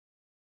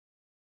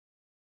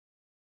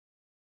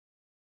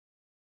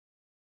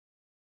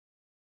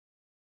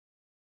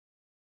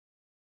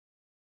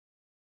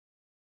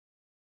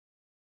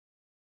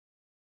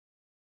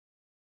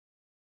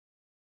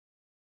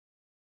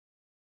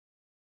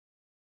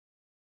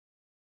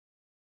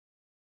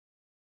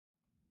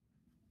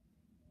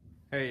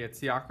Hey, it's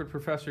the Awkward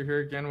Professor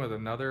here again with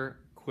another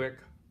quick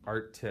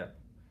art tip.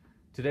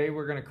 Today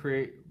we're going to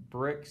create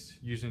bricks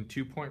using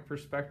 2-point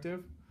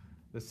perspective,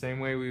 the same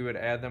way we would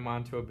add them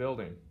onto a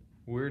building.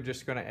 We're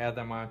just going to add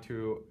them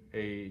onto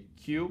a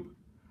cube,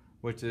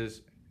 which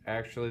is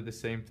actually the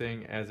same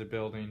thing as a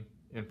building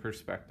in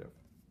perspective.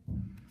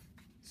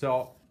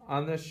 So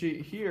on this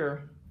sheet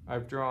here,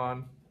 I've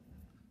drawn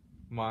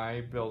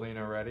my building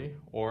already,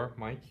 or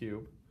my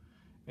cube.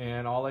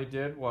 And all I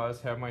did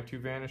was have my two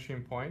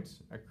vanishing points.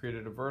 I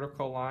created a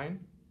vertical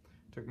line,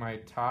 took my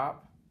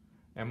top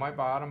and my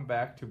bottom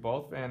back to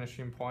both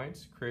vanishing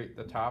points, create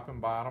the top and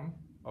bottom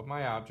of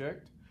my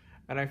object,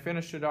 and I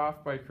finished it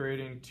off by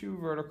creating two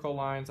vertical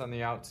lines on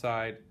the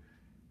outside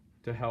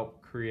to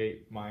help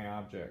create my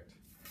object.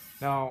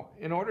 Now,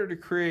 in order to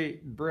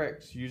create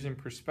bricks using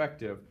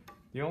perspective,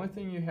 the only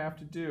thing you have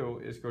to do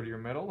is go to your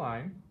middle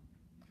line,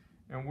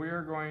 and we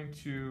are going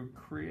to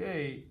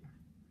create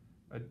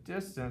a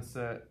distance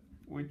that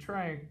we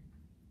try and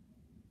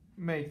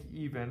make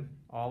even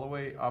all the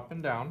way up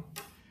and down.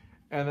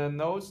 And then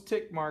those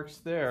tick marks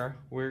there,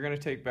 we're going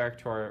to take back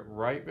to our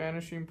right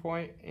vanishing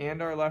point and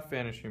our left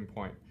vanishing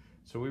point.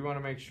 So we want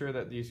to make sure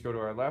that these go to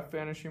our left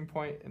vanishing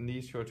point and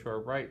these go to our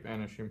right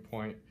vanishing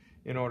point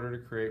in order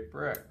to create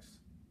bricks.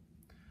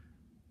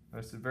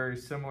 This is a very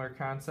similar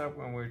concept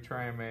when we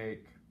try and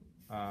make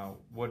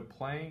wood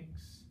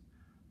planks,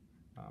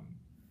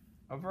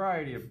 a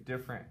variety of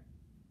different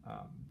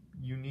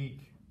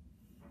unique,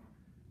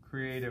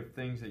 creative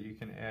things that you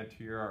can add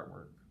to your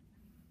artwork.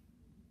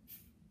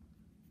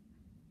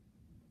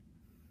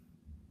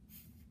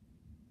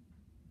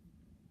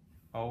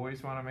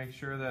 Always want to make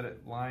sure that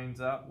it lines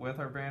up with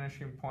our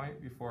vanishing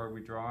point before we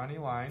draw any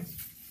lines.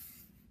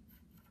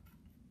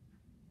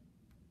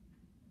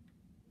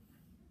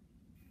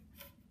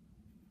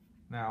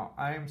 Now,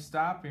 I am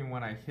stopping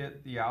when I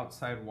hit the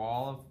outside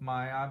wall of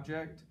my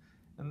object,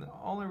 and the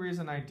only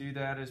reason I do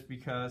that is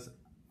because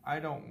I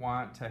don't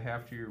want to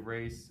have to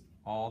erase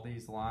all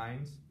these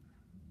lines.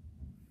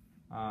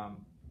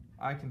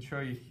 I can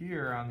show you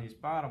here on these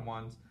bottom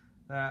ones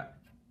that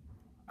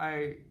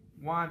I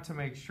want to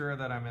make sure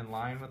that I'm in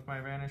line with my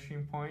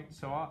vanishing point,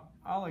 so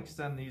I'll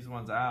extend these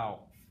ones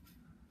out.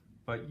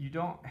 But you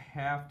don't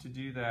have to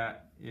do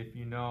that if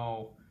you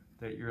know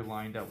that you're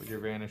lined up with your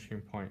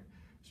vanishing point.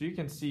 So you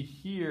can see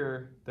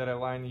here that I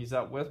line these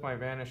up with my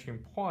vanishing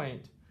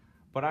point,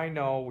 but I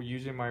know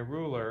using my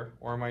ruler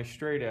or my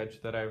straight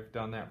edge that I've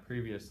done that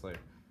previously.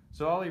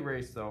 So I'll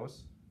erase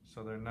those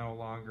so they're no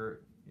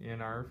longer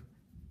in our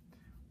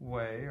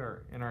way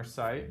or in our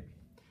sight.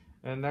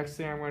 And the next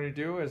thing I'm going to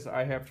do is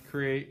I have to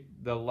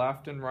create the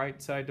left and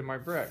right side to my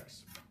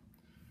bricks.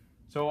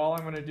 So all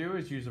I'm going to do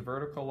is use a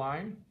vertical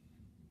line,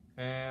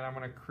 and I'm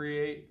going to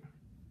create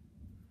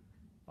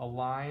a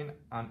line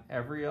on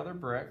every other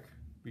brick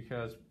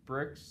because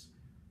bricks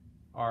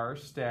are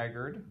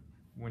staggered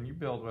when you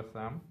build with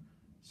them.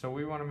 So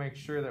we want to make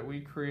sure that we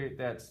create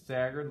that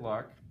staggered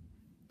look.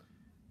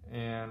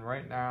 And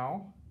right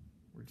now,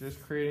 we're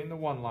just creating the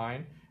one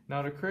line.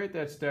 Now to create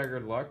that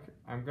staggered look,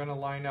 I'm going to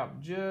line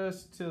up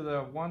just to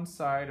the one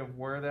side of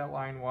where that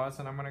line was,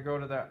 and I'm going to go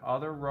to that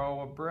other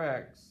row of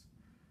bricks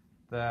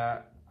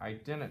that I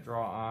didn't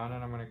draw on,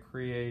 and I'm going to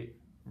create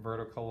a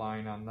vertical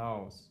line on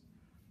those.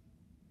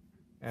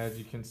 As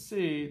you can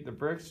see, the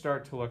bricks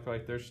start to look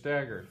like they're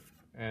staggered,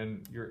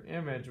 and your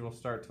image will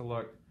start to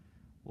look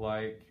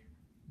like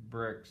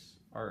bricks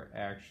are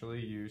actually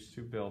used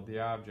to build the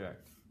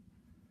object.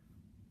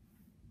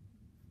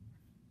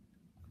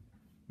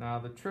 Now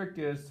the trick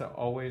is to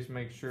always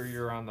make sure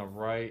you're on the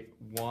right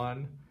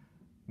one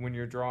when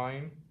you're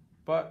drawing,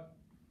 but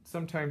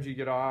sometimes you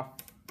get off.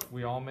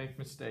 We all make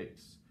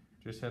mistakes.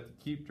 Just have to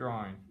keep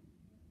drawing.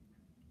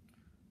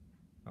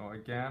 So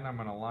again, I'm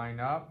going to line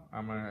up.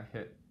 I'm going to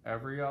hit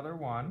every other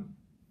one.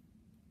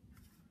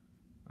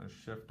 I'm going to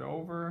shift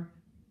over.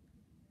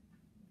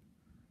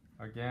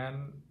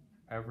 Again,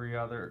 every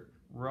other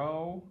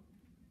row,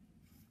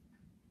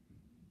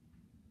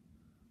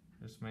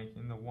 just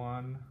making the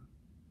one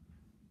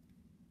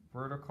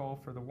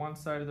vertical for the one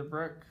side of the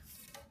brick.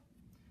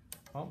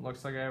 Well,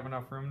 looks like I have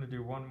enough room to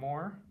do one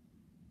more.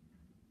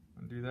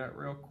 I'll do that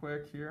real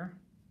quick here.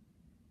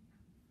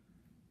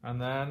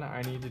 And then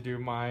I need to do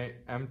my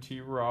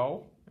empty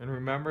row. And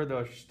remember,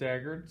 they're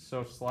staggered,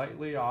 so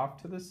slightly off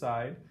to the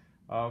side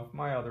of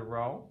my other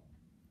row.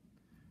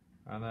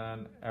 And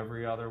then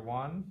every other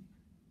one.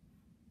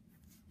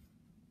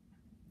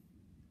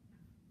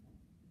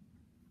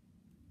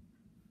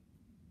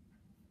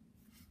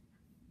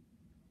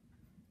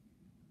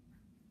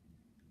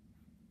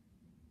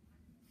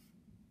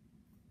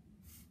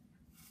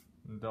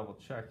 Double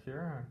check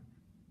here.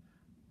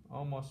 I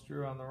almost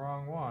drew on the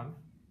wrong one.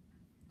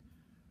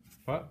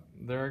 But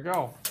there we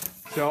go.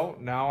 So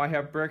now I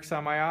have bricks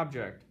on my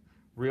object.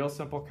 Real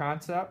simple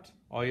concept.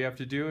 All you have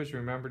to do is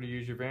remember to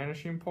use your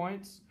vanishing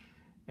points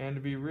and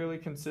to be really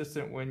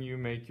consistent when you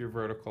make your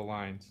vertical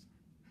lines.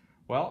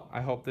 Well,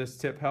 I hope this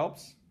tip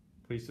helps.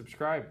 Please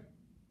subscribe.